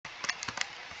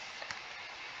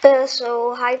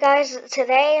So hi guys,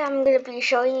 today I'm going to be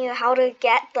showing you how to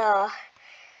get the,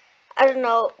 I don't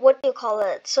know, what do you call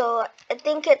it? So I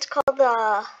think it's called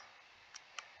the,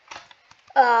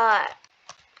 uh,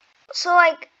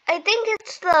 I think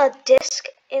it's the disc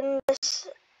in this,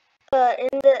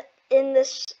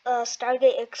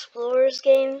 Stargate Explorers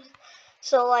game.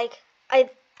 So I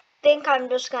think I'm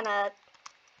just gonna,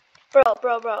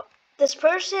 bro, this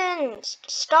person,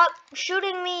 stop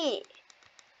shooting me.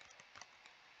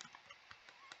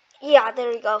 Yeah, there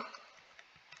we go.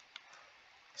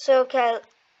 So okay,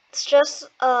 it's just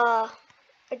I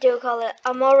do call it.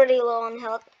 I'm already low on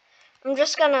health. I'm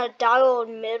just gonna dial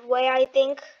midway, I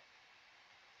think,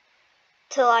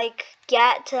 to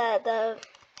get to the.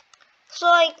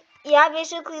 So yeah,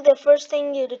 basically the first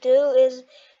thing you to do is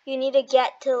you need to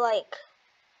get to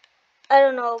I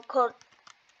don't know, called.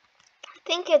 I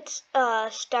think it's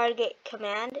Stargate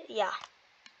command. Yeah,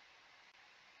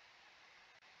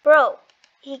 bro,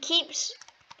 he keeps.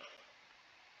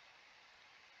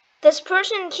 This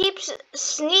person keeps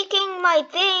sneaking my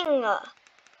thing.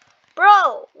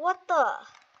 Bro, what the?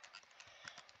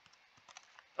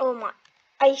 Oh my.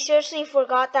 I seriously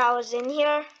forgot that I was in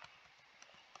here.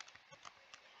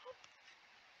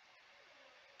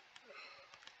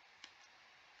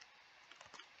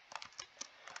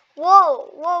 Whoa.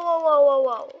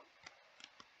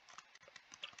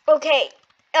 Okay,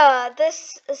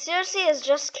 this seriously is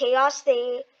just chaos.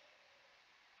 They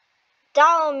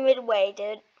down midway,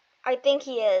 dude. I think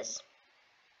he is.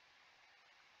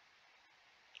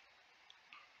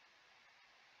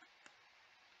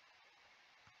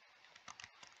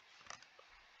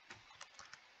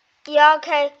 Yeah,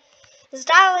 okay. He's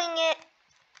dialing it.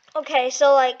 Okay,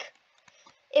 so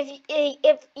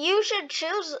if you should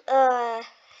choose the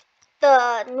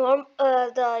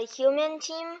human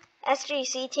team,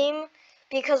 SGC team,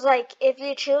 because if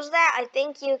you choose that, I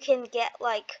think you can get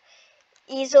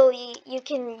you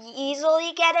can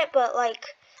easily get it, but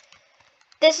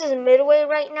this is midway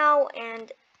right now,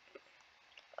 and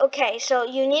okay, so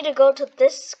you need to go to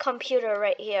this computer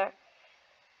right here.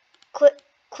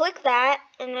 Click that,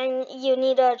 and then you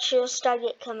need to choose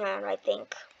Stargate command, I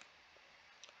think.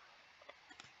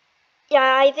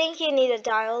 Yeah, I think you need to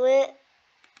dial it,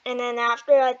 and then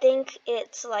after, I think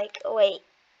it's wait.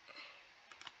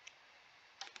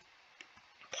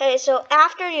 Okay, so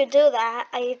after you do that,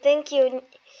 I think you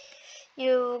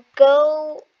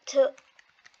go to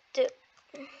do.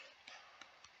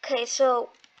 Okay,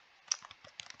 so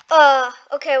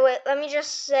okay, wait. Let me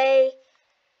just say,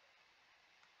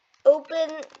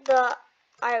 open the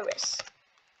iris.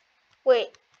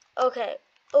 Wait. Okay,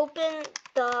 open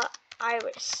the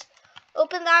iris.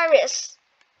 Open the iris.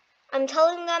 I'm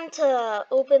telling them to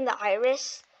open the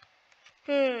iris.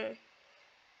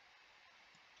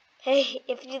 Hey,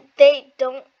 if they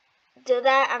don't do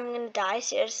that, I'm gonna die,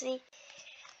 seriously.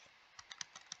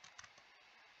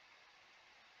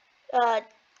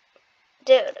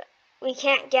 Dude, we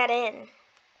can't get in.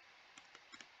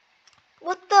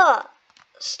 What the?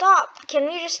 Stop. Can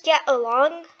we just get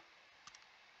along?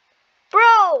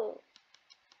 Bro!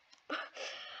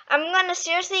 I'm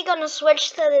seriously gonna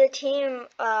switch to the team,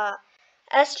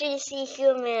 SGC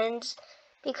humans,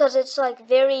 because it's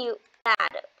very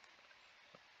bad.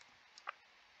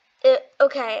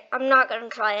 Okay, I'm not gonna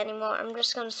try anymore. I'm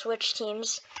just gonna switch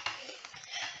teams.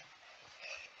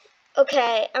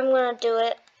 Okay, I'm gonna do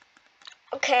it.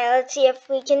 Okay, let's see if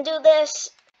we can do this.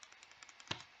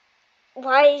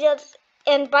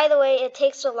 And by the way, it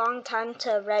takes a long time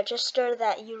to register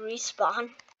that you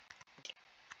respawn.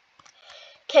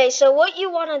 Okay, so what you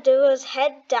want to do is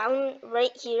head down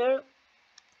right here.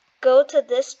 Go to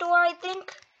this door, I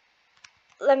think.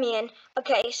 Let me in.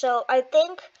 Okay, so I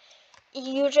think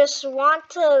you just want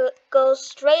to go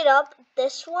straight up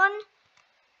this one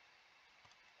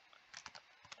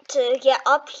to get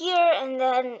up here, and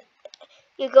then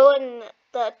you go in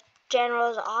the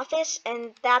general's office,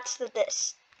 and that's the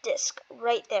disc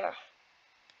right there.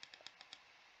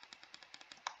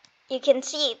 You can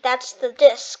see that's the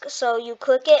disc, so you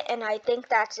click it, and I think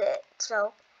that's it.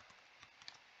 So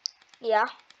yeah,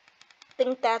 I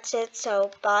think that's it,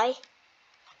 so bye.